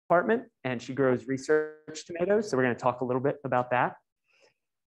department, and she grows research tomatoes. So we're going to talk a little bit about that.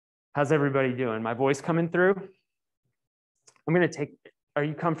 How's everybody doing? My voice coming through? I'm going to take, are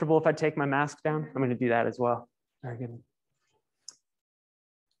you comfortable if I take my mask down? I'm going to do that as well. Very good.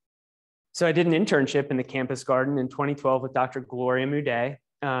 So I did an internship in the campus garden in 2012 with Dr. Gloria Moudet,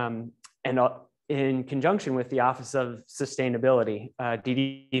 and in conjunction with the Office of Sustainability.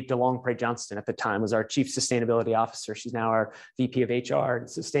 Dee Dee DeLongpre Johnston at the time was our Chief Sustainability Officer. She's now our VP of HR and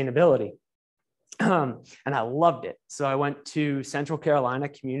Sustainability. And I loved it. So I went to Central Carolina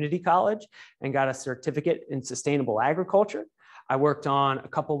Community College and got a certificate in sustainable agriculture. I worked on a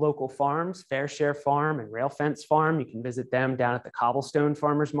couple local farms, Fair Share Farm and Rail Fence Farm. You can visit them down at the Cobblestone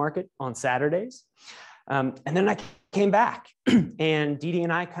Farmers Market on Saturdays. And then I came back and Dee Dee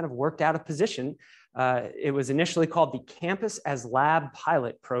and I kind of worked out a position. It was initially called the Campus as Lab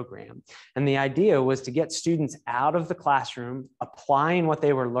Pilot Program. And the idea was to get students out of the classroom, applying what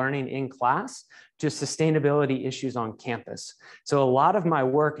they were learning in class to sustainability issues on campus. So a lot of my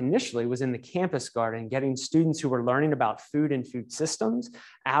work initially was in the campus garden, getting students who were learning about food and food systems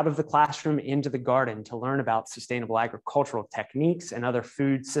out of the classroom into the garden to learn about sustainable agricultural techniques and other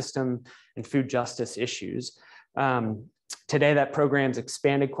food system and food justice issues. Today, that program's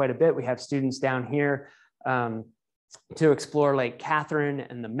expanded quite a bit. We have students down here to explore Lake Katharine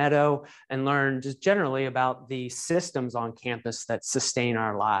and the meadow and learn just generally about the systems on campus that sustain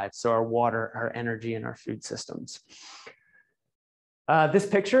our lives. So our water, our energy, and our food systems. This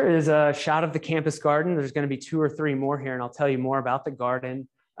picture is a shot of the campus garden. There's going to be 2 or 3 more here, and I'll tell you more about the garden.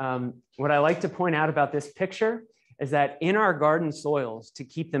 What I like to point out about this picture is that in our garden soils, to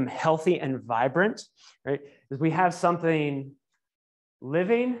keep them healthy and vibrant, right, is we have something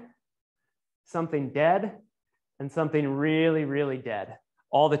living, something dead, and something really, really dead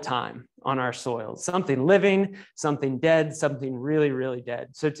all the time on our soils. Something living, something dead, something really, really dead.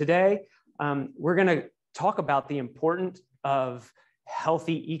 So today, we're gonna talk about the importance of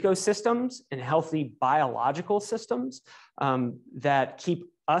healthy ecosystems and healthy biological systems that keep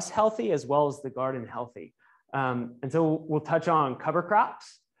us healthy as well as the garden healthy. And so we'll touch on cover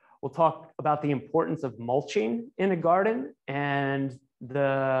crops. We'll talk about the importance of mulching in a garden and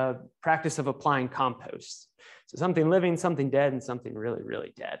the practice of applying compost. So something living, something dead, and something really,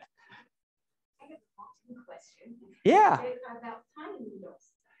 really dead. I have a question. Yeah. About pine needles.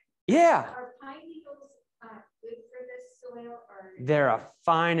 Yeah. Are pine needles good for the soil? Or they're a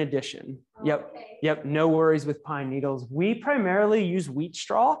fine addition. Oh, yep. okay. Yep. No worries with pine needles. We primarily use wheat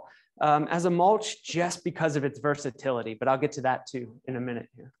straw as a mulch just because of its versatility, but I'll get to that too in a minute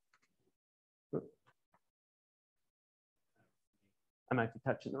here. I might be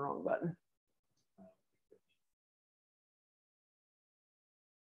touching the wrong button.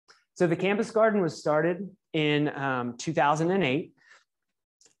 So the campus garden was started in 2008.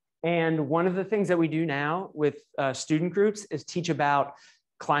 And one of the things that we do now with student groups is teach about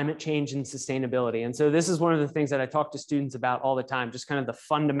climate change and sustainability. And so this is one of the things that I talk to students about all the time, just kind of the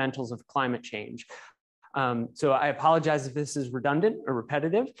fundamentals of climate change. So I apologize if this is redundant or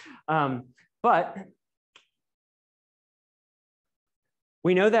repetitive, but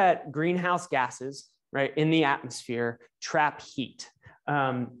we know that greenhouse gases, right, in the atmosphere trap heat.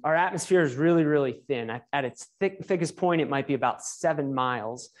 Our atmosphere is really, really thin. At its thickest point, it might be about 7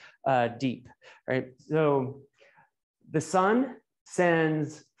 miles deep, right? So the sun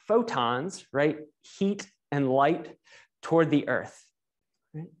sends photons, right, heat and light toward the earth.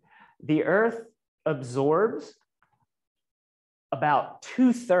 Right? The earth absorbs about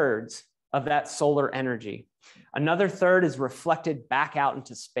 2/3 of that solar energy. Another third is reflected back out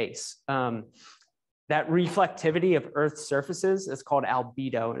into space. That reflectivity of Earth's surfaces is called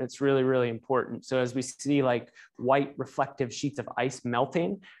albedo, and it's really, really important. So as we see like white reflective sheets of ice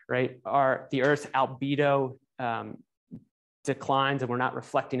melting, right, the Earth's albedo declines and we're not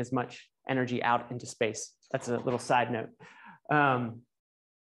reflecting as much energy out into space. That's a little side note.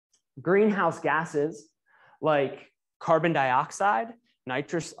 Greenhouse gases like carbon dioxide,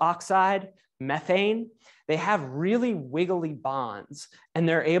 nitrous oxide, methane, they have really wiggly bonds and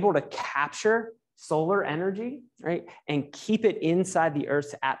they're able to capture solar energy, right, and keep it inside the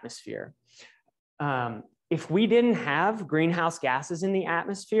Earth's atmosphere. If we didn't have greenhouse gases in the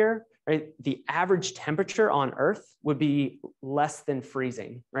atmosphere, right, the average temperature on Earth would be less than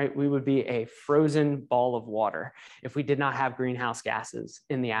freezing, right? We would be a frozen ball of water if we did not have greenhouse gases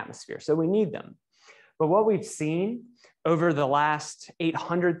in the atmosphere. So we need them. But what we've seen over the last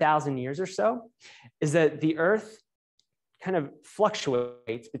 800,000 years or so is that the Earth kind of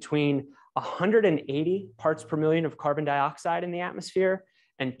fluctuates between 180 parts per million of carbon dioxide in the atmosphere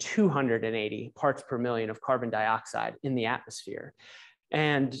and 280 parts per million of carbon dioxide in the atmosphere.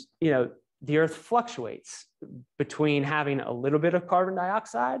 And, the earth fluctuates between having a little bit of carbon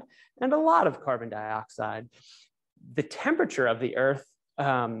dioxide and a lot of carbon dioxide. The temperature of the earth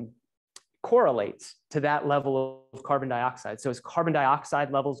correlates to that level of carbon dioxide. So as carbon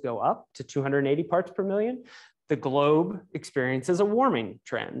dioxide levels go up to 280 parts per million, the globe experiences a warming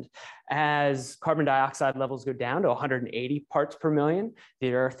trend. As carbon dioxide levels go down to 180 parts per million,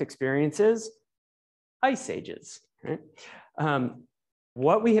 the earth experiences ice ages. Right?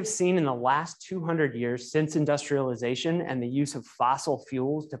 What we have seen in the last 200 years since industrialization and the use of fossil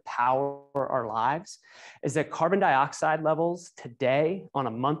fuels to power our lives is that carbon dioxide levels today on a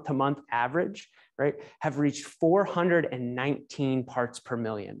month-to-month average, right, have reached 419 parts per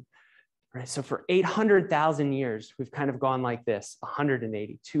million. Right? So for 800,000 years, we've kind of gone like this: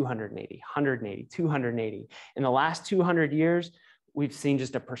 180, 280, 180, 280. In the last 200 years, we've seen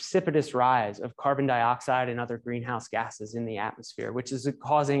just a precipitous rise of carbon dioxide and other greenhouse gases in the atmosphere, which is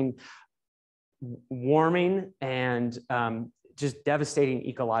causing warming and just devastating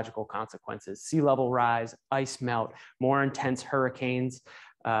ecological consequences: sea level rise, ice melt, more intense hurricanes,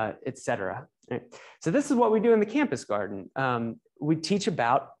 et cetera. Right? So this is what we do in the campus garden. We teach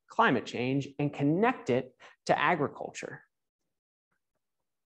about climate change and connect it to agriculture.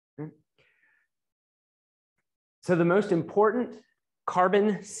 So the most important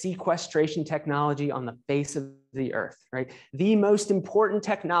carbon sequestration technology on the face of the earth, right? The most important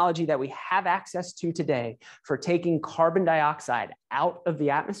technology that we have access to today for taking carbon dioxide out of the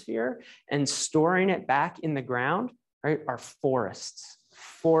atmosphere and storing it back in the ground, right, are forests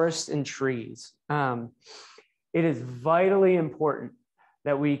and trees. It is vitally important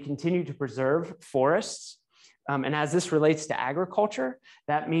that we continue to preserve forests. And as this relates to agriculture,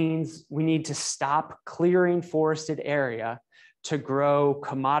 that means we need to stop clearing forested area to grow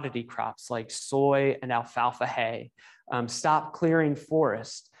commodity crops like soy and alfalfa hay. Stop clearing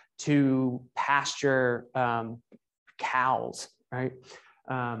forest to pasture cows, right?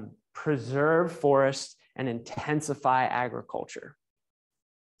 Preserve forests and intensify agriculture.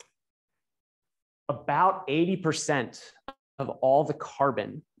 About 80% of all the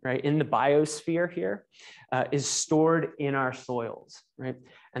carbon, right, in the biosphere here is stored in our soils, right?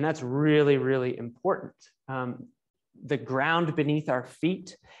 And that's really, really important. The ground beneath our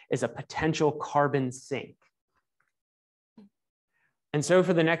feet is a potential carbon sink. And so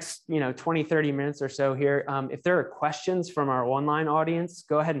for the next 20, 30 minutes or so here, if there are questions from our online audience,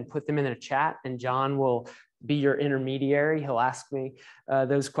 go ahead and put them in the chat and John will be your intermediary. He'll ask me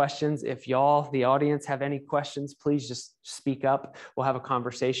those questions. If y'all, the audience, have any questions, please just speak up. We'll have a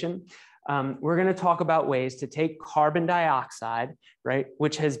conversation. We're going to talk about ways to take carbon dioxide, right,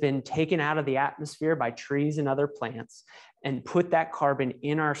 which has been taken out of the atmosphere by trees and other plants, and put that carbon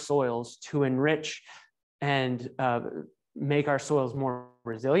in our soils to enrich and make our soils more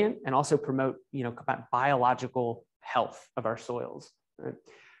resilient, and also promote, biological health of our soils. Right?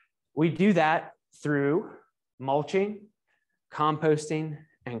 We do that through mulching, composting,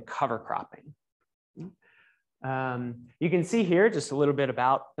 and cover cropping. You can see here just a little bit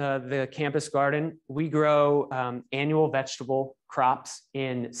about the campus garden. We grow annual vegetable crops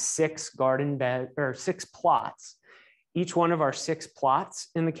in 6 plots. Each one of our 6 plots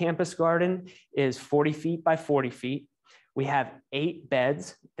in the campus garden is 40 feet by 40 feet. We have 8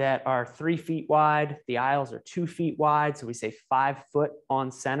 beds that are 3 feet wide. The aisles are 2 feet wide, so we say 5 foot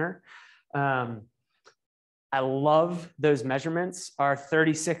on center. I love those measurements. Our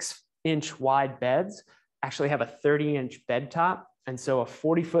 36-inch wide beds actually have a 30-inch bed top. And so a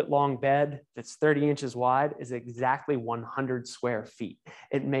 40-foot long bed that's 30 inches wide is exactly 100 square feet.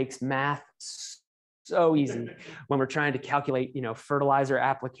 It makes math so easy when we're trying to calculate, fertilizer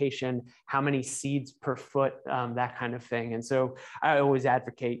application, how many seeds per foot, that kind of thing. And so I always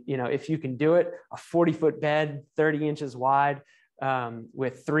advocate, if you can do it, a 40-foot bed, 30 inches wide,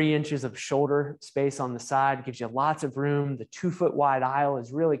 with 3 inches of shoulder space on the side, gives you lots of room. The 2-foot wide aisle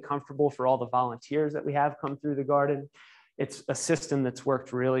is really comfortable for all the volunteers that we have come through the garden. It's a system that's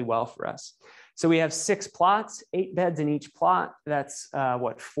worked really well for us. So we have 6 plots, 8 beds in each plot. That's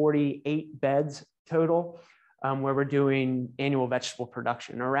 48 beds total, where we're doing annual vegetable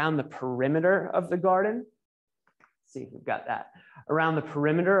production. Around the perimeter of the garden, let's see if we've got that. Around the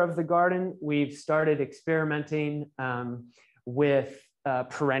perimeter of the garden, we've started experimenting with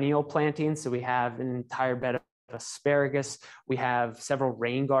perennial planting. So we have an entire bed of asparagus. We have several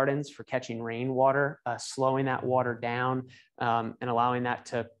rain gardens for catching rainwater, slowing that water down and allowing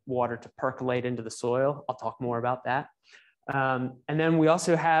that water to percolate into the soil. I'll talk more about that. And then we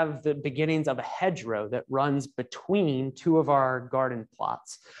also have the beginnings of a hedgerow that runs between 2 of our garden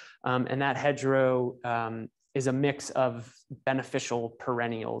plots. And that hedgerow is a mix of beneficial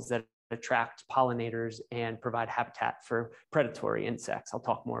perennials that attract pollinators and provide habitat for predatory insects. I'll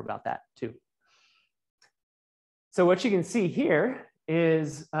talk more about that too. So what you can see here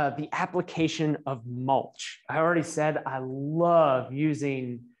is the application of mulch. I already said I love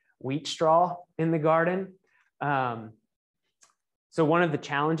using wheat straw in the garden. So one of the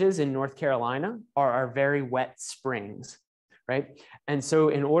challenges in North Carolina are our very wet springs, right? And so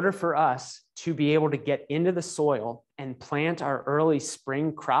in order for us to be able to get into the soil and plant our early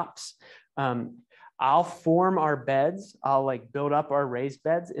spring crops, I'll form our beds. I'll like build up our raised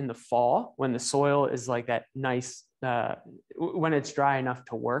beds in the fall when the soil is like that nice, when it's dry enough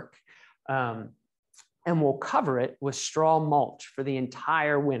to work. And we'll cover it with straw mulch for the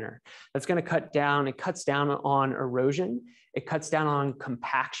entire winter. That's going to cut down, it cuts down on erosion. It cuts down on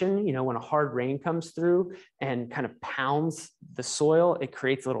compaction. You know, when a hard rain comes through and kind of pounds the soil, it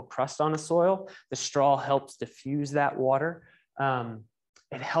creates a little crust on the soil. The straw helps diffuse that water.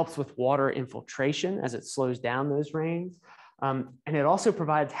 It helps with water infiltration as it slows down those rains. And it also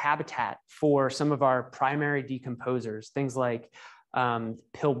provides habitat for some of our primary decomposers, things like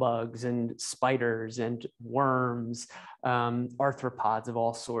pill bugs and spiders and worms, arthropods of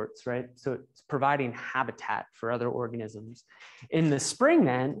all sorts, right? So it's providing habitat for other organisms. In the spring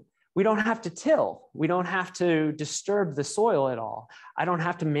then, we don't have to till. We don't have to disturb the soil at all. I don't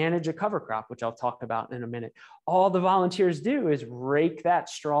have to manage a cover crop, which I'll talk about in a minute. All the volunteers do is rake that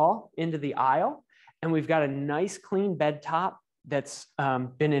straw into the aisle, and we've got a nice clean bed top that's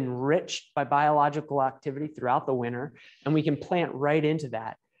been enriched by biological activity throughout the winter, and we can plant right into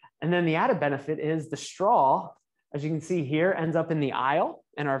that. And then the added benefit is the straw, as you can see here, ends up in the aisle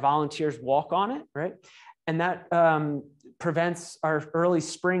and our volunteers walk on it, right? And that prevents our early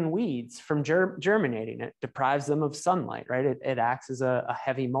spring weeds from germinating. It deprives them of sunlight, right? It acts as a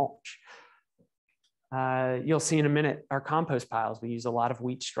heavy mulch. You'll see in a minute our compost piles. We use a lot of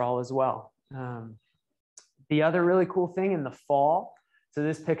wheat straw as well. The other really cool thing in the fall, so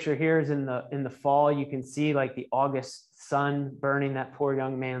this picture here is in the fall, you can see like the August sun burning that poor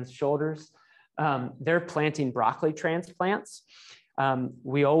young man's shoulders. They're planting broccoli transplants.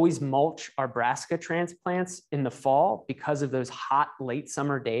 We always mulch our brassica transplants in the fall because of those hot late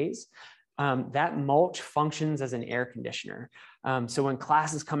summer days. That mulch functions as an air conditioner. So when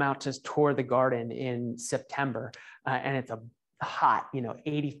classes come out to tour the garden in September and it's a hot,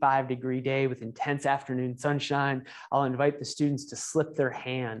 85-degree day with intense afternoon sunshine, I'll invite the students to slip their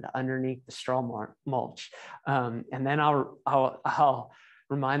hand underneath the straw mulch. And then I'll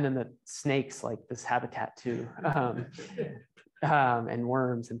remind them that snakes like this habitat too, and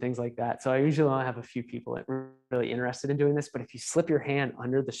worms and things like that. So I usually only have a few people that are really interested in doing this, but if you slip your hand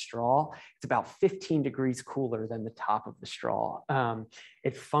under the straw, it's about 15 degrees cooler than the top of the straw.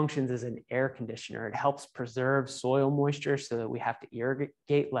 It functions as an air conditioner. It helps preserve soil moisture so that we have to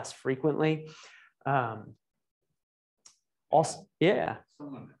irrigate less frequently. Also, yeah.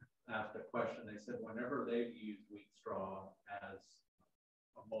 Someone asked a question. They said whenever they've used wheat straw as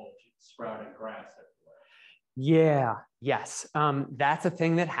a mulch, it's sprouting grass everywhere. Yeah, yes, that's a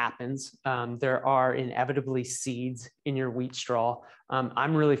thing that happens. There are inevitably seeds in your wheat straw.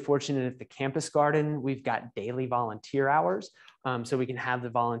 I'm really fortunate at the campus garden. We've got daily volunteer hours, so we can have the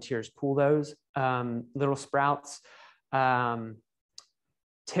volunteers pull those little sprouts.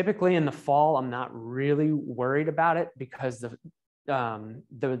 Typically in the fall, I'm not really worried about it because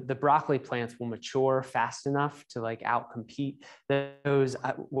the broccoli plants will mature fast enough to like outcompete those.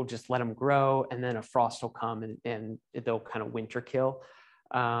 We'll just let them grow, and then a frost will come and they'll kind of winter kill.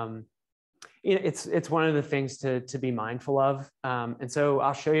 It's one of the things to be mindful of. And so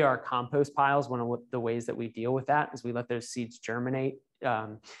I'll show you our compost piles. One of the ways that we deal with that is we let those seeds germinate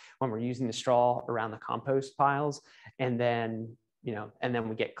when we're using the straw around the compost piles, and then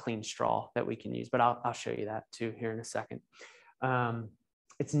we get clean straw that we can use. But I'll show you that too here in a second.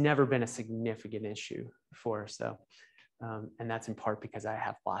 It's never been a significant issue for us though. And that's in part because I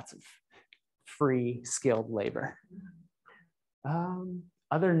have lots of free skilled labor.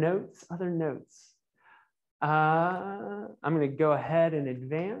 Other notes. I'm going to go ahead and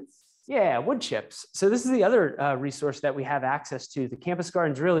advance. Yeah, wood chips. So this is the other resource that we have access to. The campus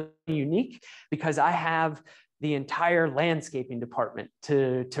garden is really unique because I have the entire landscaping department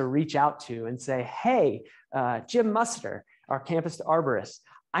to reach out to and say, hey, Jim Muster, our campus arborist,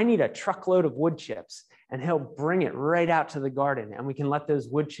 I need a truckload of wood chips, and he'll bring it right out to the garden, and we can let those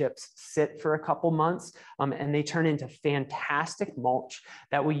wood chips sit for a couple months, and they turn into fantastic mulch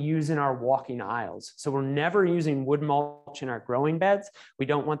that we use in our walking aisles. So we're never using wood mulch in our growing beds. We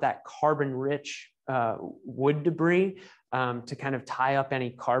don't want that carbon-rich wood debris to kind of tie up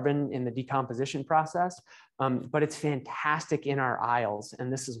any carbon in the decomposition process. But it's fantastic in our aisles,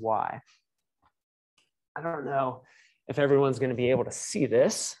 and this is why. I don't know if everyone's going to be able to see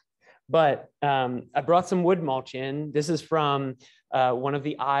this, but I brought some wood mulch in. This is from one of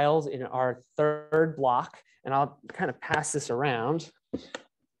the aisles in our third block, and I'll kind of pass this around.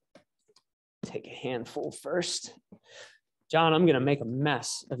 Take a handful first. John, I'm going to make a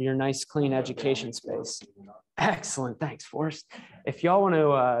mess of your nice, clean education space. Excellent. Thanks, Forrest. If y'all want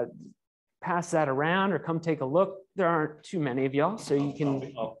to pass that around or come take a look, there aren't too many of y'all, so you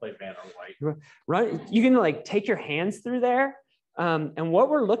can. I'll play man or white. Right. You can like take your hands through there. And what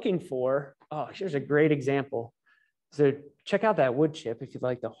we're looking for, oh, here's a great example. So check out that wood chip. If you'd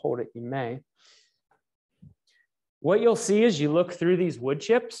like to hold it, you may. What you'll see as you look through these wood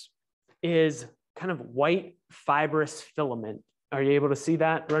chips is kind of white fibrous filament. Are you able to see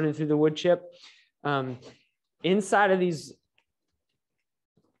that running through the wood chip? Inside of these,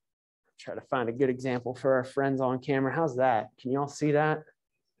 try to find a good example for our friends on camera. How's that? Can you all see that?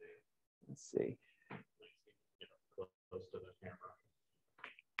 Let's see.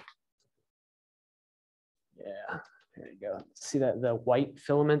 Yeah, there you go. See that the white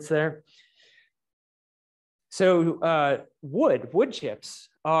filaments there? So wood chips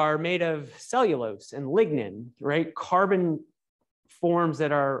are made of cellulose and lignin, right? Carbon forms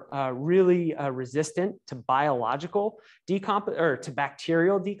that are really resistant to biological or to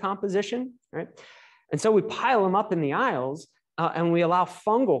bacterial decomposition, right? And so we pile them up in the aisles and we allow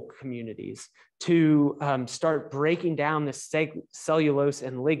fungal communities to start breaking down this cellulose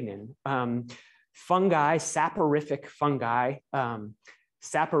and lignin. Fungi, saporific fungi,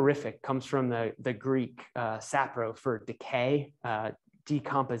 saporific comes from the Greek sapro for decay,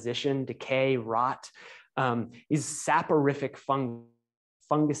 decomposition, decay, rot. These saporific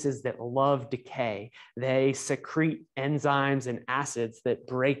funguses that love decay, they secrete enzymes and acids that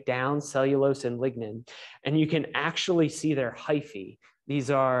break down cellulose and lignin. And you can actually see their hyphae. These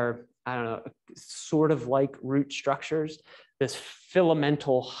are, I don't know, sort of like root structures, this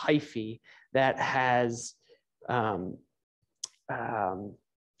filamental hyphae that has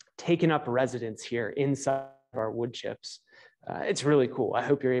taken up residence here inside our wood chips. It's really cool. I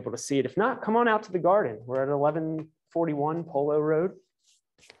hope you're able to see it. If not, come on out to the garden. We're at 1141 Polo Road.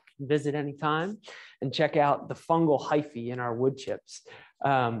 Visit anytime and check out the fungal hyphae in our wood chips.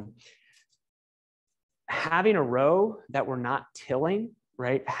 Having a row that we're not tilling,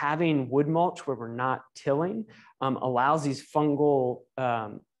 right? Having wood mulch where we're not tilling allows these fungal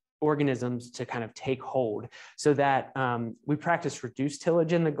organisms to kind of take hold, so that we practice reduced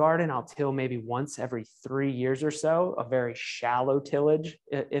tillage in the garden. I'll till maybe once every 3 years or so, a very shallow tillage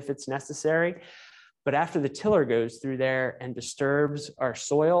if it's necessary. But after the tiller goes through there and disturbs our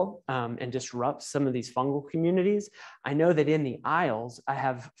soil and disrupts some of these fungal communities, I know that in the aisles, I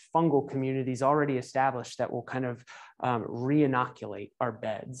have fungal communities already established that will kind of re-inoculate our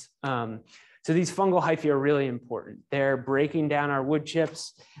beds. So these fungal hyphae are really important. They're breaking down our wood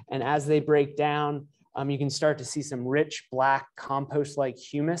chips, and as they break down, you can start to see some rich black compost-like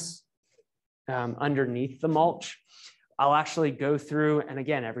humus underneath the mulch. I'll actually go through, and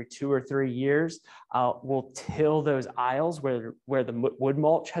again, every 2 or 3 years, we'll till those aisles where the wood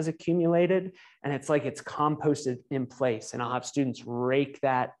mulch has accumulated, and it's like it's composted in place. And I'll have students rake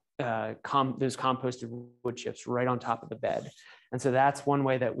that those composted wood chips right on top of the bed. And so that's one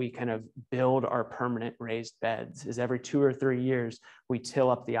way that we kind of build our permanent raised beds, is every 2 or 3 years, we till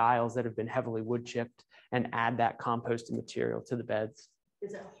up the aisles that have been heavily wood chipped and add that composted material to the beds.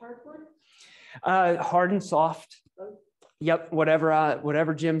 Is it hardwood? Hard and soft. Yep,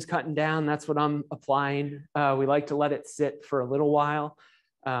 whatever Jim's cutting down, that's what I'm applying. We like to let it sit for a little while.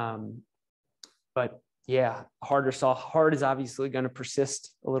 But yeah, hard or soft. Hard is obviously going to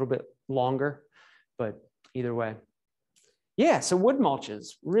persist a little bit longer, but either way. Yeah, so wood mulches,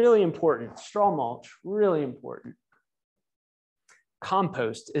 really important. Straw mulch, really important.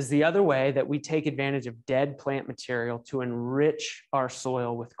 Compost is the other way that we take advantage of dead plant material to enrich our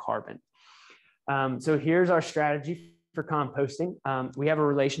soil with carbon. So here's our strategy for composting. We have a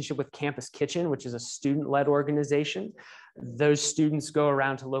relationship with Campus Kitchen, which is a student-led organization. Those students go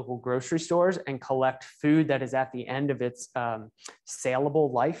around to local grocery stores and collect food that is at the end of its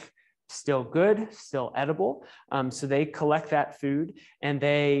saleable life. Still good, still edible. So they collect that food and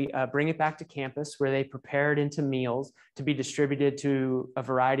they bring it back to campus, where they prepare it into meals to be distributed to a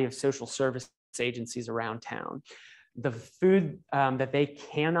variety of social service agencies around town. The food that they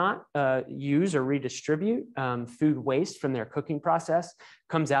cannot use or redistribute, food waste from their cooking process,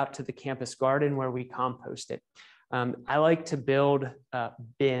 comes out to the campus garden where we compost it. I like to build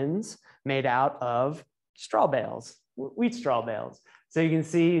bins made out of straw bales, wheat straw bales. So you can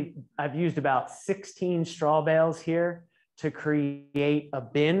see I've used about 16 straw bales here to create a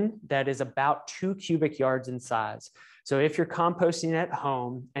bin that is about 2 cubic yards in size. So if you're composting at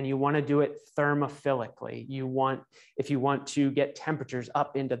home and you want to do it thermophilically, if you want to get temperatures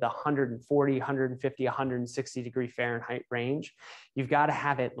up into the 140, 150, 160 degree Fahrenheit range, you've got to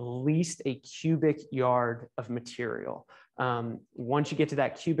have at least a cubic yard of material. Once you get to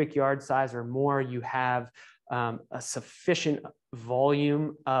that cubic yard size or more, you have a sufficient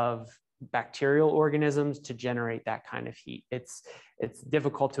volume of bacterial organisms to generate that kind of heat. It's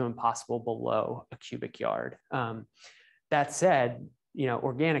difficult to impossible below a cubic yard. That said,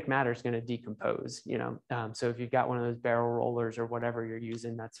 organic matter is going to decompose, so if you've got one of those barrel rollers or whatever you're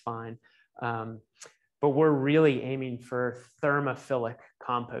using, that's fine. But we're really aiming for thermophilic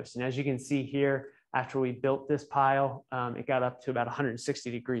compost. And as you can see here, after we built this pile, it got up to about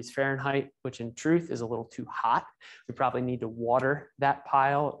 160 degrees Fahrenheit, which in truth is a little too hot. We probably need to water that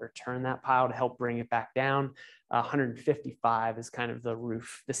pile or turn that pile to help bring it back down. 155 is kind of the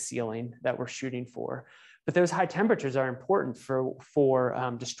roof, the ceiling that we're shooting for. But those high temperatures are important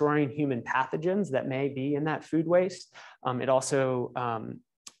for destroying human pathogens that may be in that food waste. It also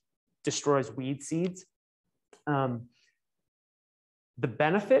destroys weed seeds. The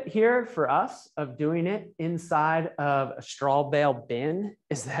benefit here for us of doing it inside of a straw bale bin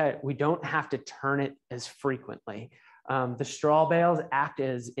is that we don't have to turn it as frequently. The straw bales act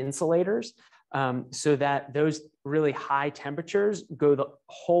as insulators so that those really high temperatures go the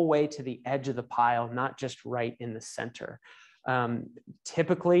whole way to the edge of the pile, not just right in the center.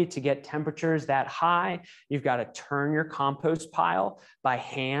 Typically, to get temperatures that high, you've got to turn your compost pile by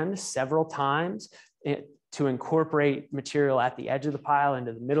hand several times to incorporate material at the edge of the pile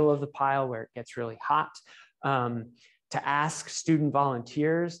into the middle of the pile where it gets really hot. To ask student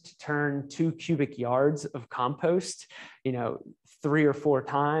volunteers to turn 2 cubic yards of compost, 3 or 4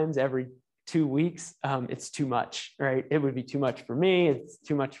 times every 2 weeks, it's too much, right? It would be too much for me, it's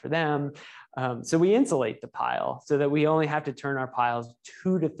too much for them. So we insulate the pile so that we only have to turn our piles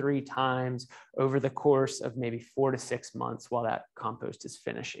 2 to 3 times over the course of maybe 4 to 6 months while that compost is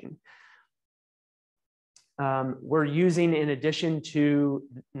finishing. We're using, in addition to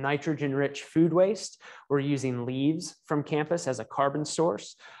nitrogen-rich food waste, we're using leaves from campus as a carbon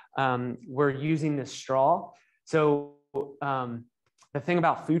source. We're using the straw. So the thing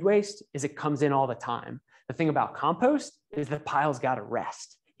about food waste is it comes in all the time. The thing about compost is the pile's got to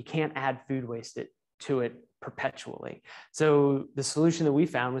rest. You can't add food waste to it perpetually. So the solution that we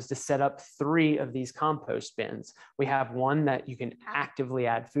found was to set up 3 of these compost bins. We have one that you can actively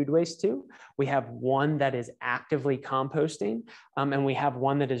add food waste to. We have one that is actively composting, and we have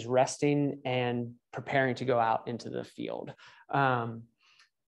one that is resting and preparing to go out into the field.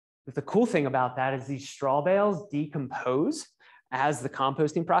 The cool thing about that is these straw bales decompose as the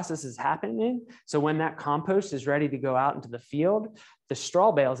composting process is happening. So when that compost is ready to go out into the field, the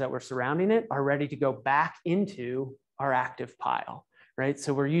straw bales that were surrounding it are ready to go back into our active pile, right?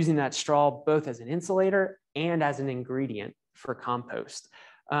 So we're using that straw both as an insulator and as an ingredient for compost.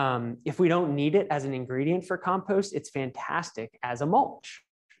 If we don't need it as an ingredient for compost, it's fantastic as a mulch,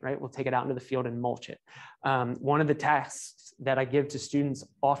 right? We'll take it out into the field and mulch it. One of the tasks that I give to students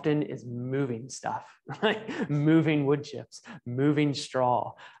often is moving stuff, right? Moving wood chips, moving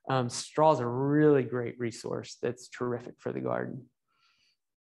straw. Straw is a really great resource that's terrific for the garden.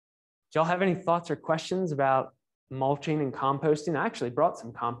 Do y'all have any thoughts or questions about mulching and composting? I actually brought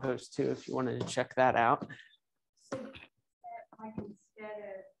some compost too, if you wanted to check that out. So, like instead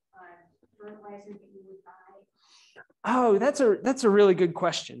of fertilizer that you would buy? Oh, that's a really good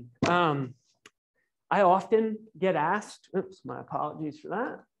question. I often get asked, oops, my apologies for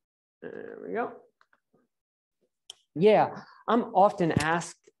that. There we go. Yeah, I'm often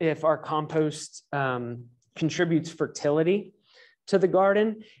asked if our compost contributes fertility to the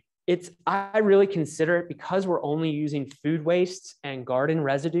garden. I really consider it, because we're only using food waste and garden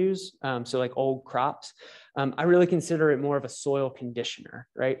residues, so like old crops, I really consider it more of a soil conditioner,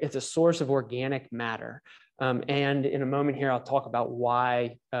 right? It's a source of organic matter. And in a moment here, I'll talk about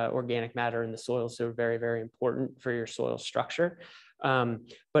why organic matter in the soil is so very, very important for your soil structure.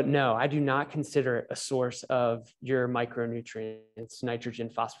 But no, I do not consider it a source of your micronutrients, nitrogen,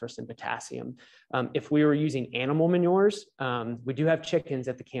 phosphorus, and potassium. If we were using animal manures, we do have chickens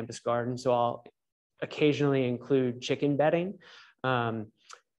at the campus garden, so I'll occasionally include chicken bedding. But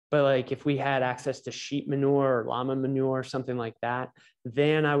like if we had access to sheep manure or llama manure, something like that,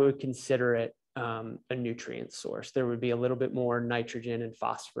 then I would consider it a nutrient source. There would be a little bit more nitrogen and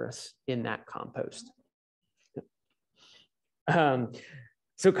phosphorus in that compost.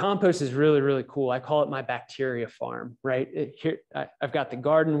 So compost is really, really cool. I call it my bacteria farm, right? Here, I've got the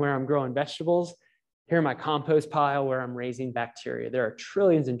garden where I'm growing vegetables. Here, my compost pile where I'm raising bacteria. There are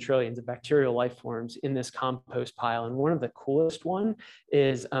trillions and trillions of bacterial life forms in this compost pile. And one of the coolest one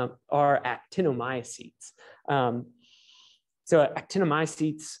is our actinomycetes. So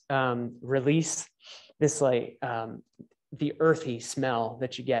actinomycetes release this like the earthy smell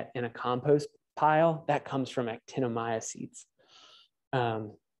that you get in a compost pile that comes from actinomycetes.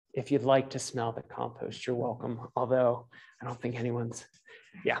 If you'd like to smell the compost, you're welcome. Although I don't think anyone's,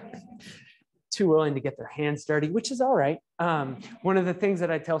 too willing to get their hands dirty, which is all right. One of the things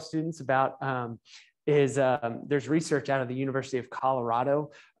that I tell students about is there's research out of the University of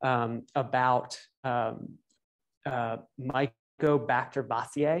Colorado about Mycobacter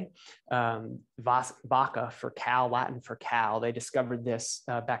baciae, vacca for cow, Latin for cow. They discovered this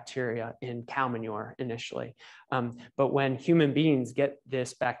bacteria in cow manure initially. But when human beings get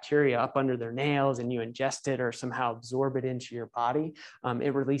this bacteria up under their nails and you ingest it or somehow absorb it into your body,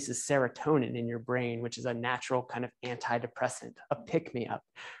 it releases serotonin in your brain, which is a natural kind of antidepressant, a pick-me-up,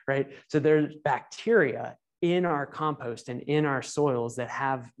 right? So there's bacteria in our compost and in our soils that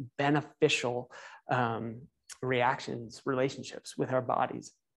have beneficial relationships with our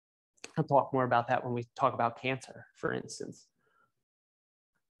bodies. I'll talk more about that when we talk about cancer, for instance.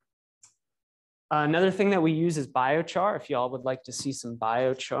 Another thing that we use is biochar. If y'all would like to see some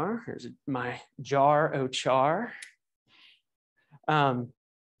biochar, here's my jar o' char.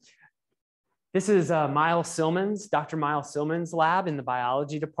 This is Miles Silman's, Dr. Miles Silman's lab in the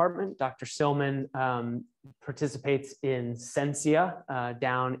biology department. Dr. Silman participates in Cencia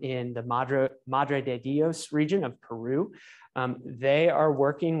down in the Madre de Dios region of Peru. They are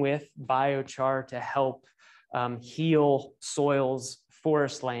working with biochar to help heal soils,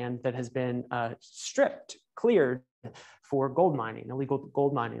 forest land that has been stripped, cleared for gold mining, illegal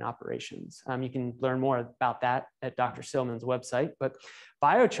gold mining operations. You can learn more about that at Dr. Silman's website, but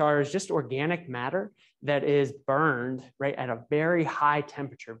biochar is just organic matter that is burned right at a very high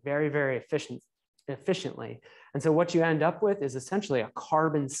temperature, very, very efficiently. And so what you end up with is essentially a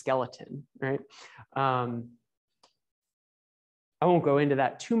carbon skeleton, right? I won't go into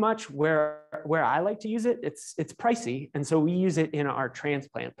that too much. Where I like to use it, it's pricey. And so we use it in our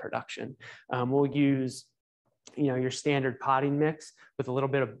transplant production. We'll use your standard potting mix with a little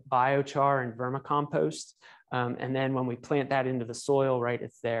bit of biochar and vermicompost. And then when we plant that into the soil, right,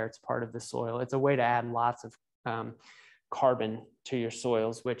 it's there, it's part of the soil. It's a way to add lots of carbon to your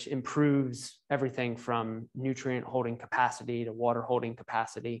soils, which improves everything from nutrient holding capacity to water holding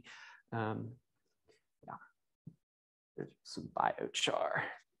capacity. There's some biochar.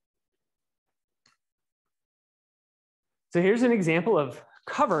 So here's an example of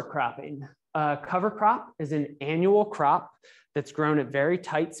cover cropping. Cover crop is an annual crop that's grown at very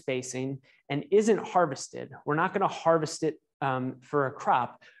tight spacing and isn't harvested. We're not going to harvest it for a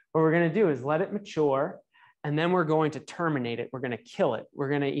crop. What we're going to do is let it mature, and then we're going to terminate it. We're going to kill it. We're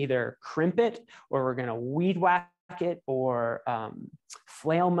going to either crimp it, or we're going to weed whack it, or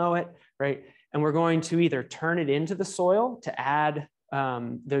flail mow it, right? And we're going to either turn it into the soil to add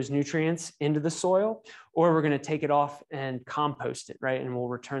those nutrients into the soil, or we're going to take it off and compost it, right? And we'll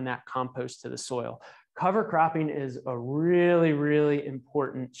return that compost to the soil. Cover cropping is a really, really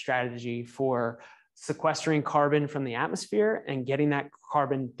important strategy for sequestering carbon from the atmosphere and getting that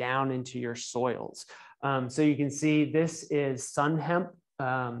carbon down into your soils. So you can see this is sun hemp.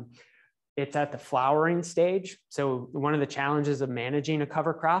 It's at the flowering stage. So one of the challenges of managing a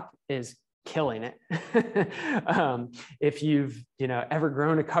cover crop is killing it. If you've ever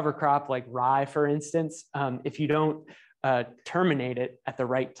grown a cover crop like rye, for instance, if you don't terminate it at the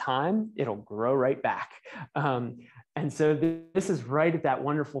right time, it'll grow right back. And so this is right at that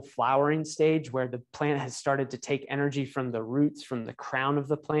wonderful flowering stage where the plant has started to take energy from the roots, from the crown of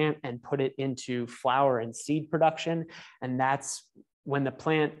the plant, and put it into flower and seed production. And that's when the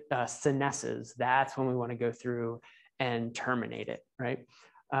plant senesces. That's when we want to go through and terminate it, right?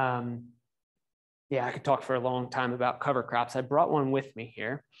 Yeah, I could talk for a long time about cover crops. I brought one with me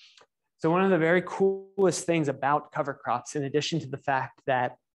here. So one of the very coolest things about cover crops, in addition to the fact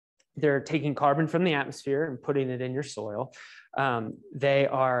that they're taking carbon from the atmosphere and putting it in your soil, they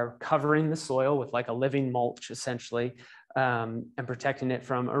are covering the soil with like a living mulch, essentially, and protecting it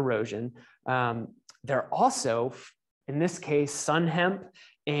from erosion. They're also, in this case, sun hemp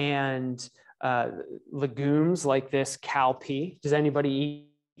and legumes like this cowpea. Does anybody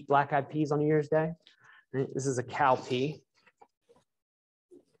eat black-eyed peas on New Year's Day? Right? This is a cowpea.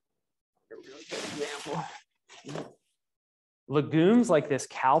 Example. Legumes like this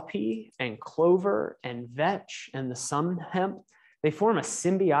cowpea and clover and vetch and the sun hemp, they form a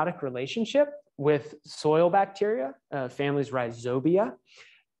symbiotic relationship with soil bacteria, families Rhizobia.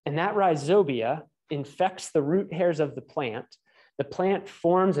 And that Rhizobia infects the root hairs of the plant. The plant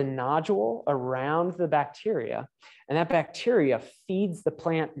forms a nodule around the bacteria, and that bacteria feeds the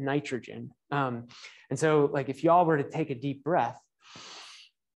plant nitrogen. And so, like, if y'all were to take a deep breath,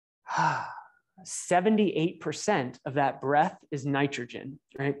 78% of that breath is nitrogen,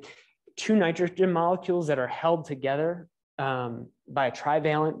 right? 2 nitrogen molecules that are held together by a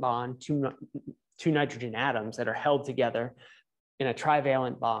trivalent bond, two nitrogen atoms that are held together in a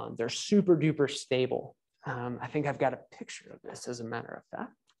trivalent bond. They're super duper stable. I think I've got a picture of this, as a matter of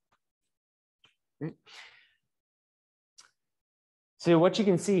fact. Right. So what you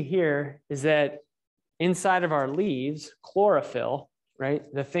can see here is that inside of our leaves, chlorophyll, right,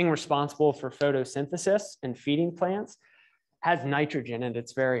 the thing responsible for photosynthesis and feeding plants, has nitrogen at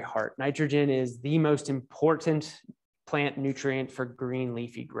its very heart. Nitrogen is the most important plant nutrient for green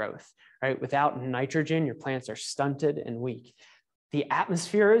leafy growth, right? Without nitrogen, your plants are stunted and weak. The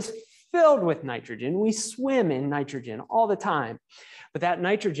atmosphere is filled with nitrogen. We swim in nitrogen all the time, but that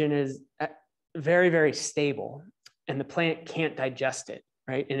nitrogen is very, very stable, and the plant can't digest it,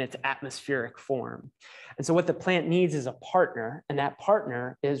 right, in its atmospheric form. And so what the plant needs is a partner, and that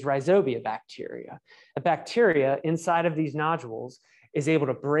partner is Rhizobia bacteria. The bacteria inside of these nodules is able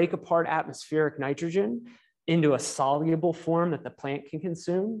to break apart atmospheric nitrogen into a soluble form that the plant can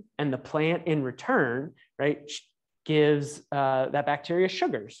consume, and the plant in return, right, gives that bacteria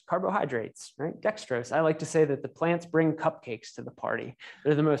sugars, carbohydrates, right, dextrose. I like to say that the plants bring cupcakes to the party.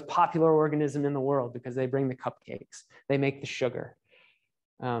 They're the most popular organism in the world because they bring the cupcakes. They make the sugar.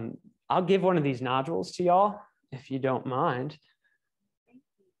 I'll give one of these nodules to y'all, if you don't mind.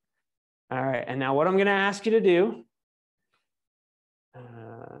 All right, and now what I'm gonna ask you to do,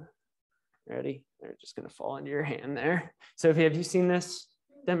 ready? They're just gonna fall into your hand there. So have you seen this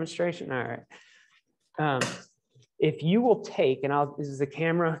demonstration? All right. If you will take, and this is the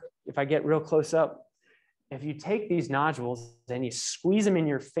camera, if I get real close up, if you take these nodules and you squeeze them in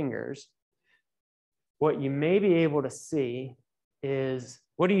your fingers, what you may be able to see is,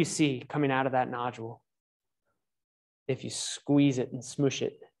 what do you see coming out of that nodule? If you squeeze it and smush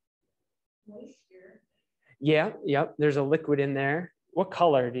it. Moisture. Yeah, yep, there's a liquid in there. What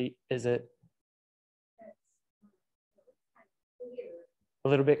color is it? A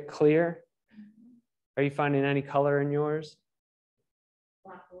little bit clear. Are you finding any color in yours?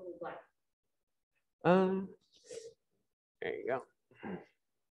 Black, a little black. There you go.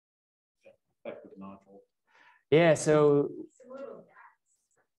 Effective nodule. Yeah, so Some little dots.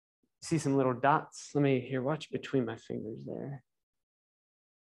 see some little dots. Let me here, watch between my fingers there.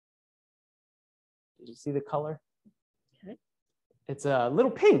 Did you see the color? Okay. It's a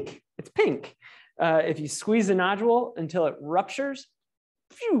little pink. It's pink. If you squeeze the nodule until it ruptures,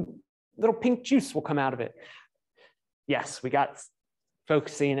 phew, little pink juice will come out of it. Yes, we got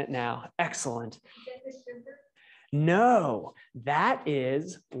folks seeing it now. Excellent. Is that the sugar? No, that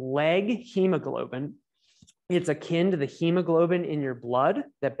is leg hemoglobin. It's akin to the hemoglobin in your blood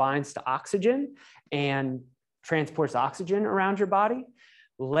that binds to oxygen and transports oxygen around your body.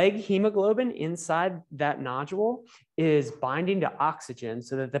 Leg hemoglobin inside that nodule is binding to oxygen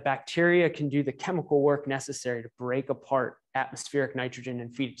so that the bacteria can do the chemical work necessary to break apart atmospheric nitrogen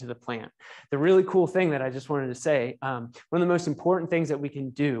and feed it to the plant. The really cool thing that I just wanted to say, one of the most important things that we can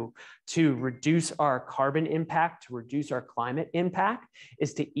do to reduce our carbon impact, to reduce our climate impact,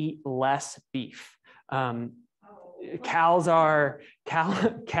 is to eat less beef. Cows are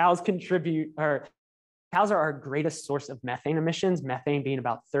our greatest source of methane emissions, methane being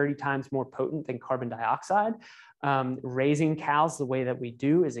about 30 times more potent than carbon dioxide. Raising cows the way that we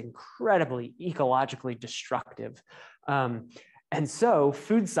do is incredibly ecologically destructive. And so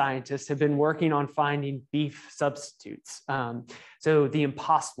food scientists have been working on finding beef substitutes. So the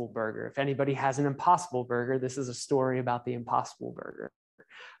Impossible Burger, if anybody has an Impossible Burger, this is a story about the Impossible Burger.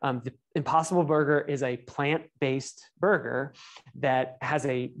 The Impossible Burger is a plant-based burger that has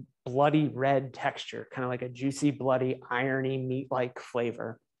a bloody red texture, kind of like a juicy, bloody, irony, meat-like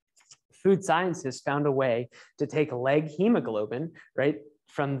flavor. Food scientists found a way to take leg hemoglobin, right,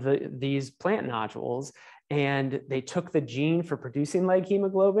 from these plant nodules, and they took the gene for producing leg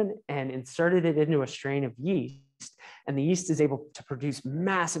hemoglobin and inserted it into a strain of yeast. And the yeast is able to produce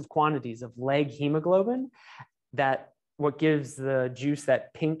massive quantities of leg hemoglobin, that what gives the juice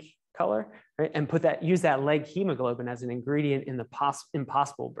that pink color, right? And use that leg hemoglobin as an ingredient in the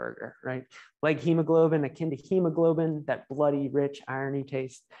Impossible Burger, right? Leg hemoglobin akin to hemoglobin, that bloody, rich, irony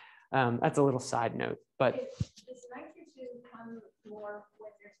taste. That's a little side note, but Is nitrogen come more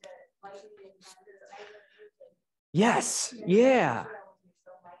when there's a lighting and Yes, yeah.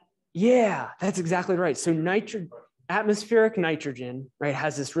 Yeah, that's exactly right. So atmospheric nitrogen, right,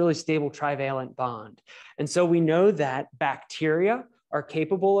 has this really stable trivalent bond. And so we know that bacteria are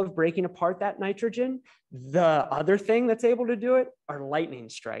capable of breaking apart that nitrogen. The other thing that's able to do it are lightning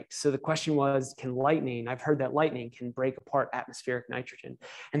strikes. So the question was, I've heard that lightning can break apart atmospheric nitrogen.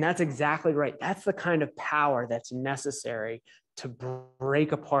 And that's exactly right. That's the kind of power that's necessary to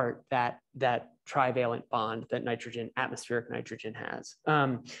break apart that trivalent bond that atmospheric nitrogen has.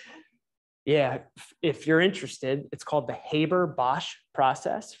 Yeah, if you're interested, it's called the Haber-Bosch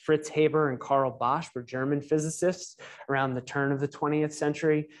process. Fritz Haber and Karl Bosch were German physicists around the turn of the 20th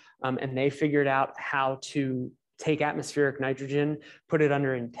century, and they figured out how to take atmospheric nitrogen, put it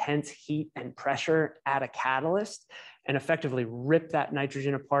under intense heat and pressure, add a catalyst, and effectively rip that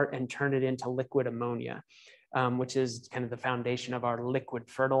nitrogen apart and turn it into liquid ammonia, which is kind of the foundation of our liquid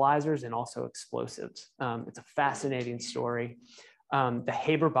fertilizers and also explosives. It's a fascinating story. The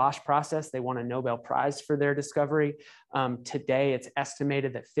Haber-Bosch process, they won a Nobel Prize for their discovery. Today, it's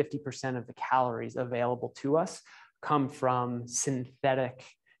estimated that 50% of the calories available to us come from synthetic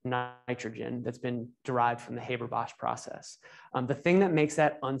nitrogen that's been derived from the Haber-Bosch process. The thing that makes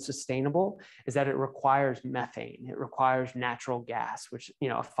that unsustainable is that it requires methane. It requires natural gas, which,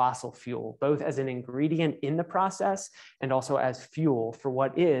 a fossil fuel, both as an ingredient in the process and also as fuel for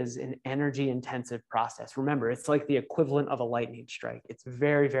what is an energy intensive process. Remember, it's like the equivalent of a lightning strike. It's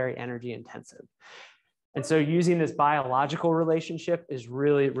very, very energy intensive. And so using this biological relationship is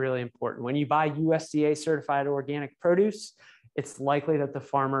really, really important. When you buy USDA certified organic produce, it's likely that the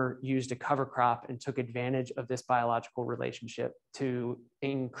farmer used a cover crop and took advantage of this biological relationship to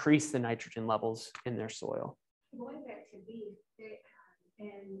increase the nitrogen levels in their soil. Going back to beef,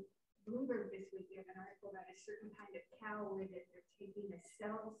 and Bloomberg this week gave an article about a certain kind of cow where they're taking the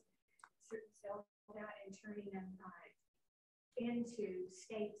certain cells out and turning them into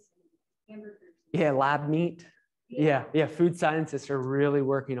steaks and hamburgers. Yeah, lab meat. Yeah, food scientists are really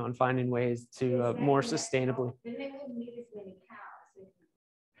working on finding ways to more sustainably. Then they wouldn't need as many cows.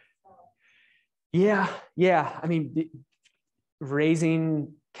 Yeah. I mean,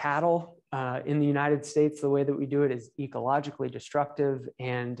 raising cattle in the United States, the way that we do it is ecologically destructive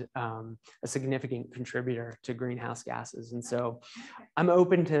and a significant contributor to greenhouse gases. And so I'm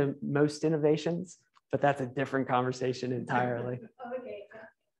open to most innovations, but that's a different conversation entirely. Okay.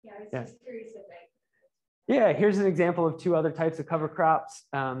 Yeah, I was just curious about. Yeah, here's an example of two other types of cover crops.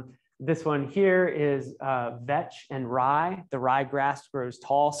 This one here is vetch and rye. The ryegrass grows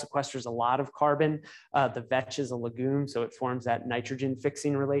tall, sequesters a lot of carbon. The vetch is a legume, so it forms that nitrogen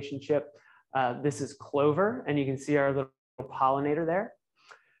fixing relationship. This is clover, and you can see our little pollinator there.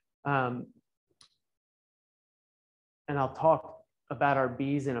 And I'll talk about our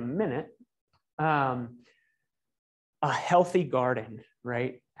bees in a minute. A healthy garden,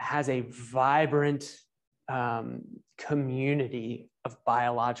 right, has a vibrant community of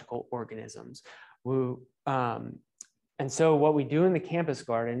biological organisms. And so what we do in the campus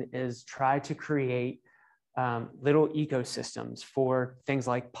garden is try to create little ecosystems for things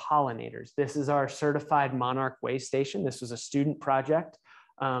like pollinators. This is our certified monarch way station. This was a student project.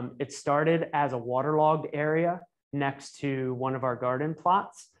 It started as a waterlogged area next to one of our garden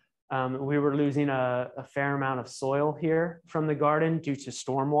plots. We were losing a fair amount of soil here from the garden due to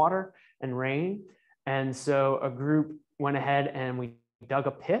stormwater and rain. And so a group went ahead and we dug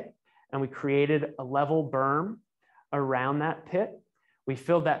a pit and we created a level berm around that pit. We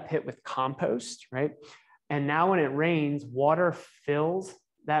filled that pit with compost, right? And now when it rains, water fills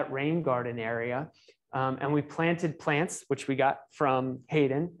that rain garden area. And we planted plants, which we got from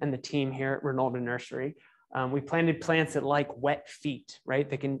Hayden and the team here at Reynolda Nursery. We planted plants that like wet feet, right?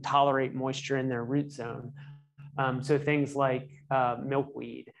 They can tolerate moisture in their root zone. So things like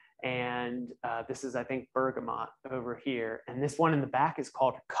milkweed, and this is, I think, bergamot over here. And this one in the back is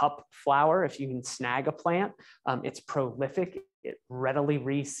called cup flower. If you can snag a plant, it's prolific. It readily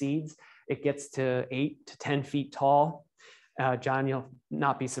reseeds. It gets to 8 to 10 feet tall. John, you'll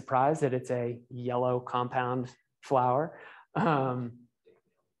not be surprised that it's a yellow compound flower.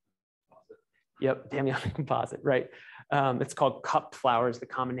 Yep, Damiana composite, right. It's called cup flower is the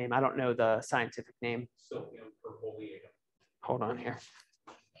common name. I don't know the scientific name. Silphium perfoliatum. Hold on here.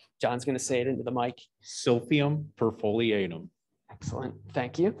 John's going to say it into the mic. Silphium perfoliatum. Excellent.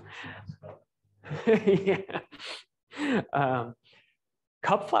 Thank you. Yeah.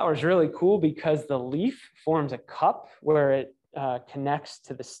 Cup flower is really cool because the leaf forms a cup where it connects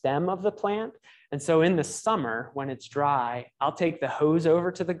to the stem of the plant. And so in the summer, when it's dry, I'll take the hose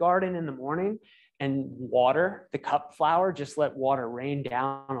over to the garden in the morning and water the cup flower, just let water rain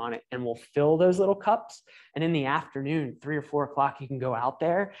down on it, and we'll fill those little cups. And in the afternoon, 3 or 4 o'clock, you can go out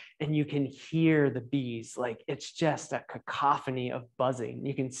there and you can hear the bees. Like, it's just a cacophony of buzzing.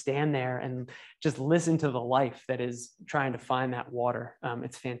 You can stand there and just listen to the life that is trying to find that water.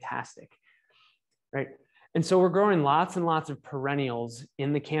 It's fantastic, right? And so we're growing lots and lots of perennials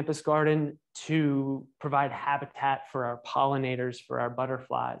in the campus garden to provide habitat for our pollinators, for our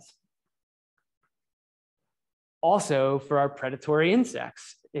butterflies. Also for our predatory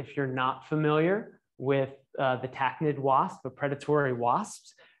insects. If you're not familiar with the tachinid wasp, the predatory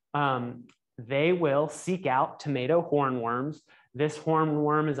wasps, they will seek out tomato hornworms. This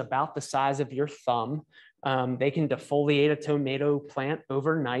hornworm is about the size of your thumb. They can defoliate a tomato plant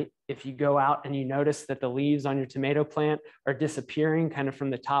overnight. If you go out and you notice that the leaves on your tomato plant are disappearing kind of from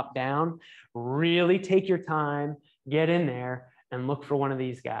the top down, really take your time, get in there and look for one of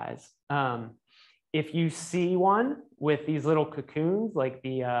these guys. If you see one with these little cocoons, like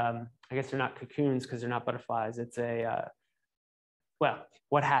the, I guess they're not cocoons because they're not butterflies. It's a, well,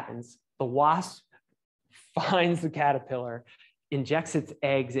 what happens? The wasp finds the caterpillar, injects its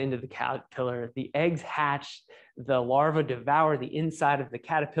eggs into the caterpillar. The eggs hatch, the larvae devour the inside of the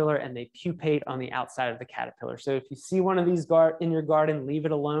caterpillar, and they pupate on the outside of the caterpillar. So if you see one of these in your garden, leave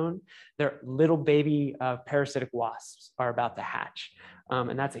it alone. Their little baby parasitic wasps are about to hatch,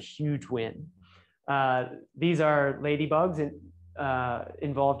 and that's a huge win. These are ladybugs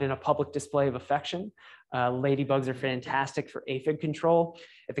involved in a public display of affection. Ladybugs are fantastic for aphid control.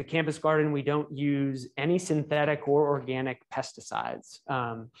 At the campus garden, we don't use any synthetic or organic pesticides.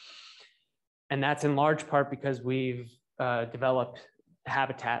 And that's in large part because we've developed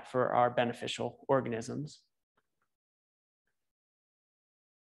habitat for our beneficial organisms.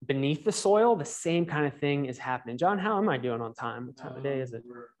 Beneath the soil, the same kind of thing is happening. John, how am I doing on time? What time of day is it?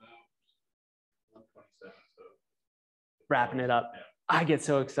 We're about 1:27, so. Wrapping it up. Yeah. I get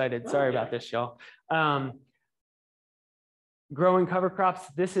so excited. Sorry about this, y'all. Growing cover crops.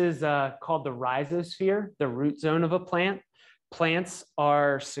 This is called the rhizosphere, the root zone of a plant. Plants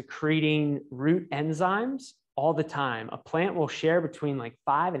are secreting root enzymes all the time. A plant will share between like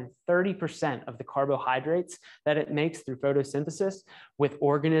 5 and 30% of the carbohydrates that it makes through photosynthesis with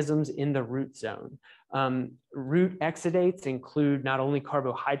organisms in the root zone. Root exudates include not only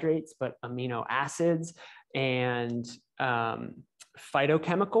carbohydrates, but amino acids and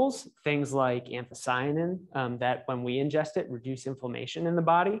phytochemicals, things like anthocyanin, that when we ingest it, reduce inflammation in the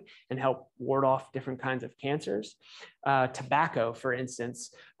body and help ward off different kinds of cancers. Tobacco, for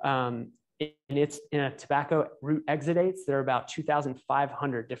instance, in a tobacco root exudates, there are about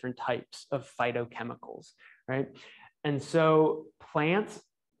 2,500 different types of phytochemicals, right? And so plants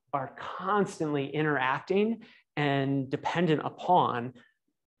are constantly interacting and dependent upon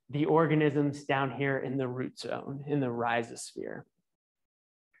the organisms down here in the root zone, in the rhizosphere.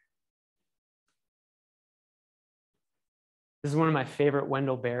 This is one of my favorite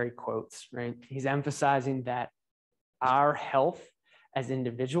Wendell Berry quotes, right? He's emphasizing that our health as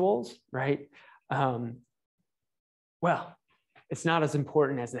individuals, right? Well, it's not as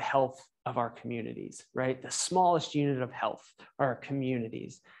important as the health of our communities, right? The smallest unit of health are our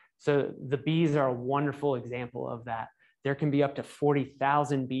communities. So the bees are a wonderful example of that. There can be up to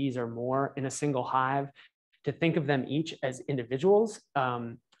 40,000 bees or more in a single hive. To think of them each as individuals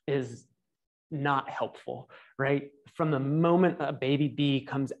is not helpful, right? From the moment a baby bee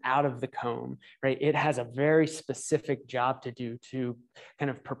comes out of the comb, right, it has a very specific job to do to kind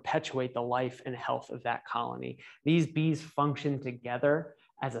of perpetuate the life and health of that colony. These bees function together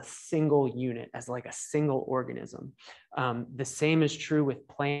as a single unit, as like a single organism. The same is true with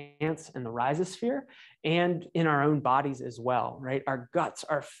plants and the rhizosphere and in our own bodies as well, right? Our guts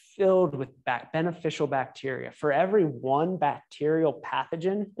are filled with beneficial bacteria. For every one bacterial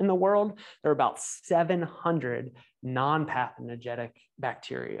pathogen in the world, there are about 700 non-pathogenic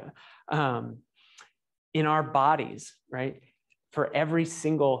bacteria. In our bodies, right? For every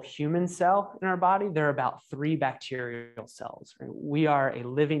single human cell in our body, there are about 3 bacterial cells. Right? We are a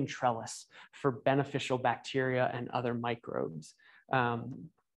living trellis for beneficial bacteria and other microbes.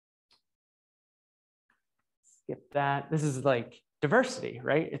 Skip that. This is like diversity,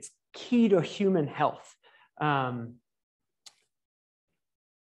 right? It's key to human health. Yeah,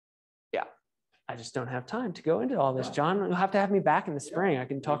 I just don't have time to go into all this, John. You'll have to have me back in the spring. I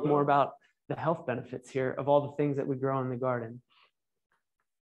can talk more about the health benefits here of all the things that we grow in the garden.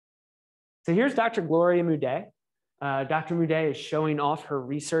 So here's Dr. Gloria Moudet. Dr. Moudet is showing off her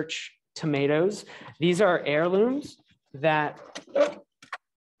research tomatoes. These are heirlooms that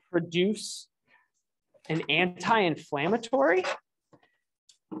produce an anti-inflammatory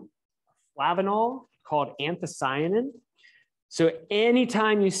flavanol called anthocyanin. So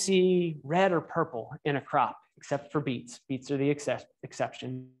anytime you see red or purple in a crop, except for beets are the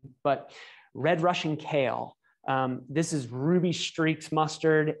exception, but red Russian kale, this is ruby streaks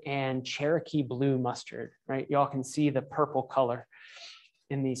mustard and Cherokee blue mustard, right? Y'all can see the purple color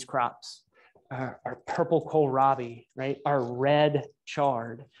in these crops. Our purple kohlrabi, right? Our red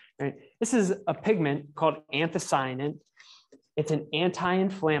chard, right? This is a pigment called anthocyanin. It's an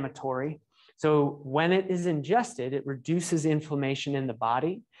anti-inflammatory. So when it is ingested, it reduces inflammation in the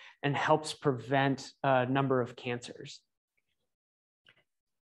body and helps prevent a number of cancers.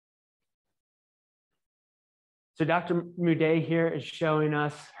 So Dr. Moudet here is showing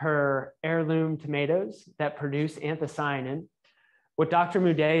us her heirloom tomatoes that produce anthocyanin. What Dr.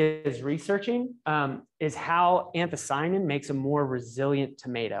 Moudet is researching is how anthocyanin makes a more resilient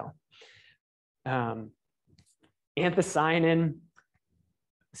tomato. Anthocyanin,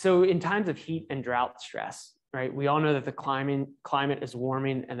 so in times of heat and drought stress, right, we all know that the climate is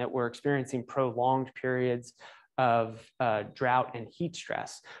warming and that we're experiencing prolonged periods of drought and heat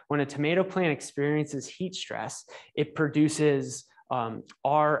stress. When a tomato plant experiences heat stress, it produces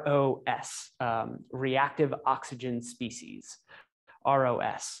ROS, reactive oxygen species.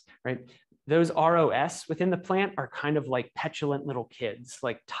 ROS, right? Those ROS within the plant are kind of like petulant little kids,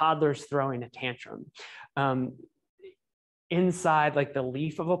 like toddlers throwing a tantrum. Inside like the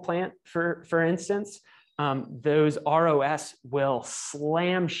leaf of a plant, for instance, those ROS will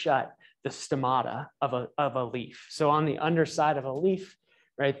slam shut the stomata of a leaf. So on the underside of a leaf,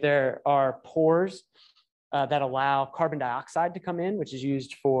 right, there are pores that allow carbon dioxide to come in, which is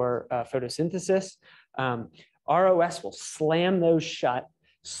used for photosynthesis. ROS will slam those shut,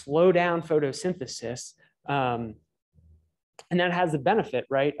 slow down photosynthesis, and that has the benefit,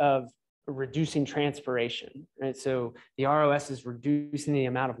 right, of reducing transpiration, right? So the ROS is reducing the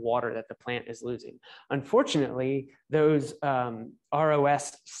amount of water that the plant is losing. Unfortunately, those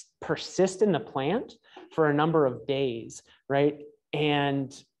ROS persist in the plant for a number of days, right?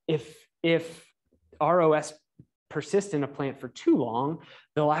 And if ROS persist in a plant for too long,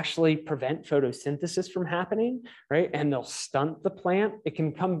 they'll actually prevent photosynthesis from happening, right? And they'll stunt the plant. It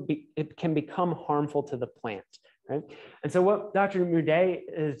can become harmful to the plant, right? And so what Dr. Moudet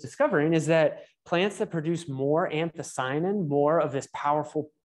is discovering is that plants that produce more anthocyanin, more of this powerful,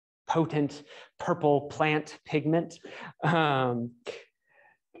 potent purple plant pigment, that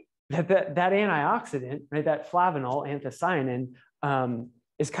antioxidant, right, that flavanol, anthocyanin,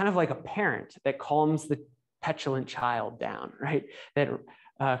 is kind of like a parent that calms the petulant child down, right? That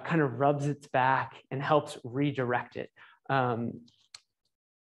kind of rubs its back and helps redirect it. So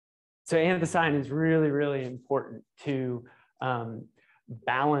anthocyanin is really, really important to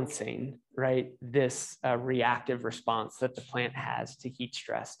balancing, right, this reactive response that the plant has to heat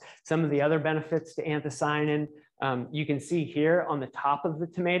stress. Some of the other benefits to anthocyanin, you can see here on the top of the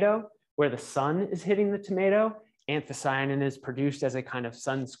tomato where the sun is hitting the tomato, anthocyanin is produced as a kind of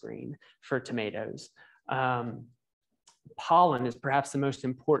sunscreen for tomatoes. Pollen is perhaps the most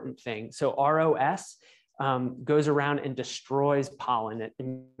important thing. So ROS goes around and destroys pollen. It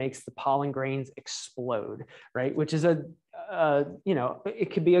makes the pollen grains explode, right? Which is it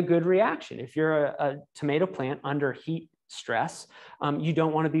could be a good reaction. If you're a tomato plant under heat stress, you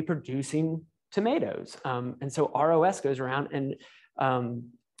don't want to be producing tomatoes. And so ROS goes around and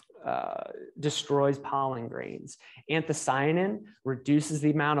destroys pollen grains. Anthocyanin reduces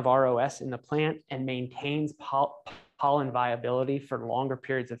the amount of ROS in the plant and maintains pollen viability for longer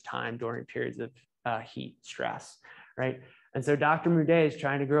periods of time during periods of heat stress, right? And so Dr. Moudet is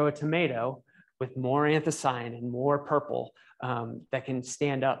trying to grow a tomato with more anthocyanin, more purple, that can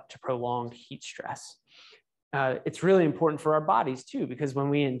stand up to prolonged heat stress. It's really important for our bodies too, because when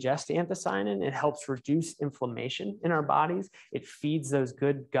we ingest anthocyanin, it helps reduce inflammation in our bodies. It feeds those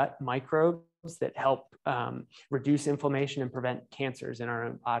good gut microbes that help reduce inflammation and prevent cancers in our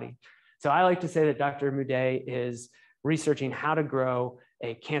own body. So I like to say that Dr. Moudet is researching how to grow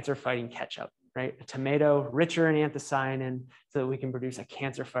a cancer-fighting ketchup, right? A tomato richer in anthocyanin so that we can produce a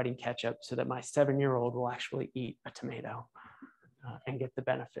cancer-fighting ketchup so that my 7-year-old will actually eat a tomato and get the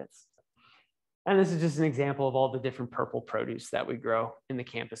benefits. And this is just an example of all the different purple produce that we grow in the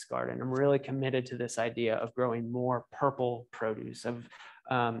campus garden. I'm really committed to this idea of growing more purple produce, of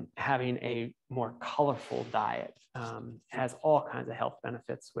having a more colorful diet. It has all kinds of health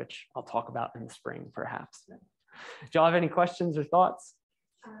benefits, which I'll talk about in the spring, perhaps. Do y'all have any questions or thoughts?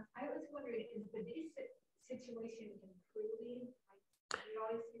 I was wondering, is the bee situation improving? You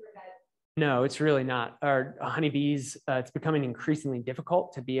always hear that. No, it's really not. Our honeybees, it's becoming increasingly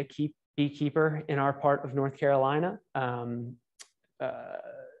difficult to be a beekeeper in our part of North Carolina.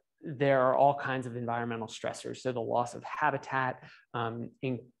 there are all kinds of environmental stressors. So the loss of habitat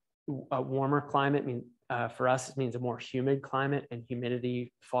in a warmer climate, for us, it means a more humid climate, and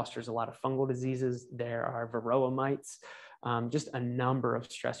humidity fosters a lot of fungal diseases. There are varroa mites, just a number of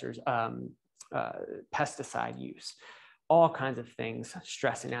stressors, pesticide use, all kinds of things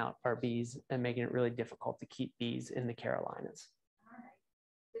stressing out our bees and making it really difficult to keep bees in the Carolinas.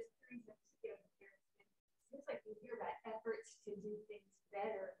 Seems like you hear about efforts to do things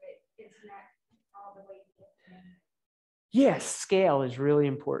better, but it's not all the way to get them. Yes, scale is really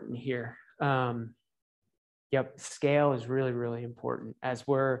important here. Yep, scale is really, really important as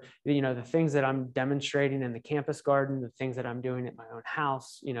we're, the things that I'm demonstrating in the campus garden, the things that I'm doing at my own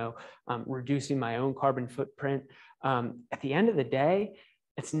house, reducing my own carbon footprint. At the end of the day,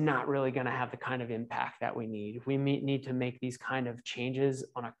 it's not really going to have the kind of impact that we need. We need to make these kind of changes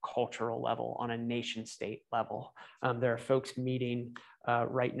on a cultural level, on a nation state level. There are folks meeting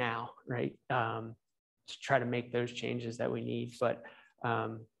right now, right, to try to make those changes that we need. But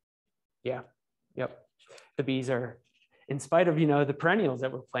yeah, yep. The bees are, in spite of, the perennials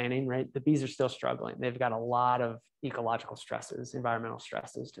that we're planting, right, the bees are still struggling. They've got a lot of ecological stresses, environmental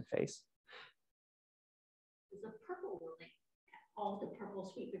stresses to face. The purple really, all the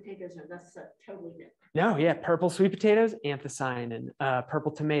purple sweet potatoes are that's totally different. No, yeah, purple sweet potatoes, anthocyanin,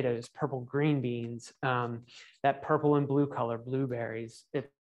 purple tomatoes, purple green beans, that purple and blue color, blueberries, it's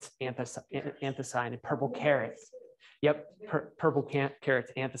anthocyanin, purple carrots. Yep, purple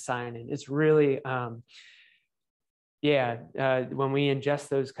carrots, anthocyanin. It's really, when we ingest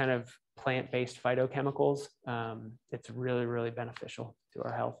those kind of plant-based phytochemicals, it's really, really beneficial to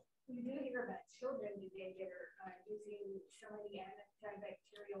our health. You do hear about children today that are using so many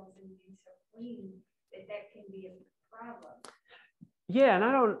antibacterials and being so clean that can be a problem. Yeah,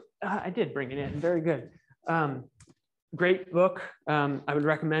 and I did bring it in. Very good. Great book. I would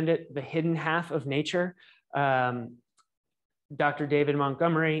recommend it. The Hidden Half of Nature. Dr. David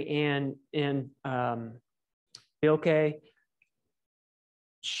Montgomery and Bilke.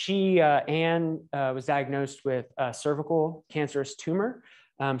 Anne was diagnosed with a cervical cancerous tumor.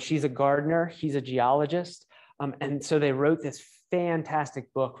 She's a gardener, he's a geologist. And so they wrote this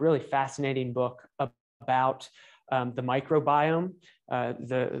fantastic book, really fascinating book about the microbiome,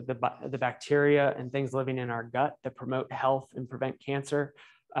 the bacteria and things living in our gut that promote health and prevent cancer,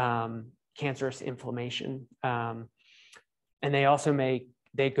 cancerous inflammation. And they also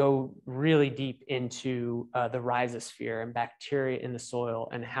they go really deep into the rhizosphere and bacteria in the soil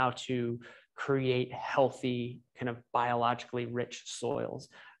and how to create healthy, kind of biologically rich soils.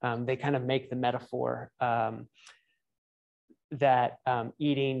 They kind of make the metaphor that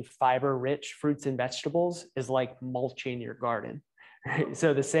eating fiber-rich fruits and vegetables is like mulching your garden. Right?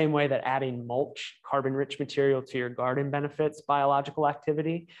 So the same way that adding mulch, carbon-rich material to your garden benefits biological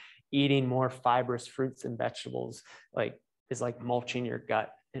activity, eating more fibrous fruits and vegetables is like mulching your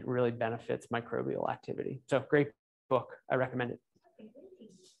gut. It really benefits microbial activity. So great book. I recommend it.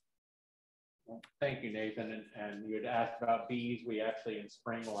 Thank you, Nathan. And you had asked about bees. We actually in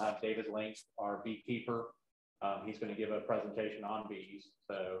spring will have David Link, our beekeeper. He's going to give a presentation on bees.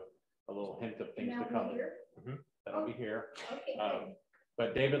 So a little hint of things to come. That'll be here. Okay.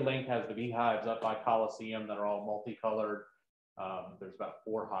 But David Link has the beehives up by Coliseum that are all multicolored. There's about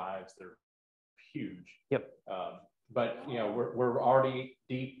 4 hives. They're huge. Yep. But we're already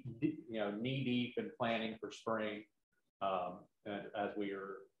knee deep in planning for spring, and as we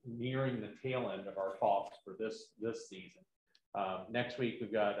are nearing the tail end of our talks for this season. Next week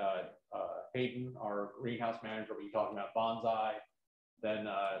we've got Hayden, our greenhouse manager, will be talking about bonsai. Then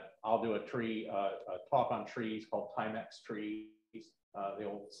I'll do a talk on trees called Timex trees. The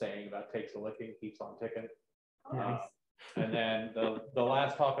old saying about takes a licking, keeps on ticking. Nice. And then the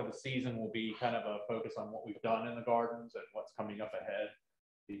last talk of the season will be kind of a focus on what we've done in the gardens and what's coming up ahead,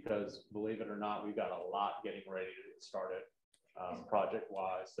 because believe it or not, we've got a lot getting ready to get started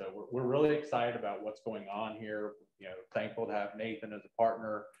project-wise. So we're really excited about what's going on here. Thankful to have Nathan as a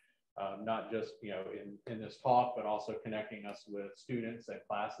partner, not just in this talk, but also connecting us with students and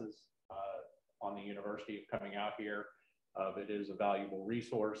classes on the university coming out here. It is a valuable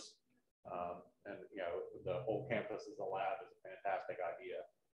resource. And the whole campus as a lab is a fantastic idea.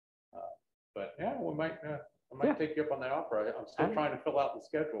 But yeah, I might take you up on the offer. I'm still trying to fill out the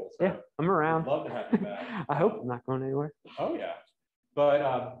schedule. So yeah, I'm around. I'd love to have you back. I hope I'm not going anywhere. Oh yeah,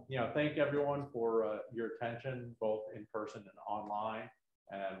 but thank everyone for your attention, both in person and online,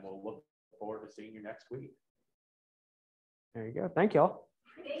 and we'll look forward to seeing you next week. There you go. Thank y'all.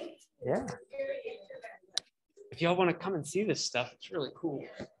 Yeah. If y'all want to come and see this stuff, it's really cool.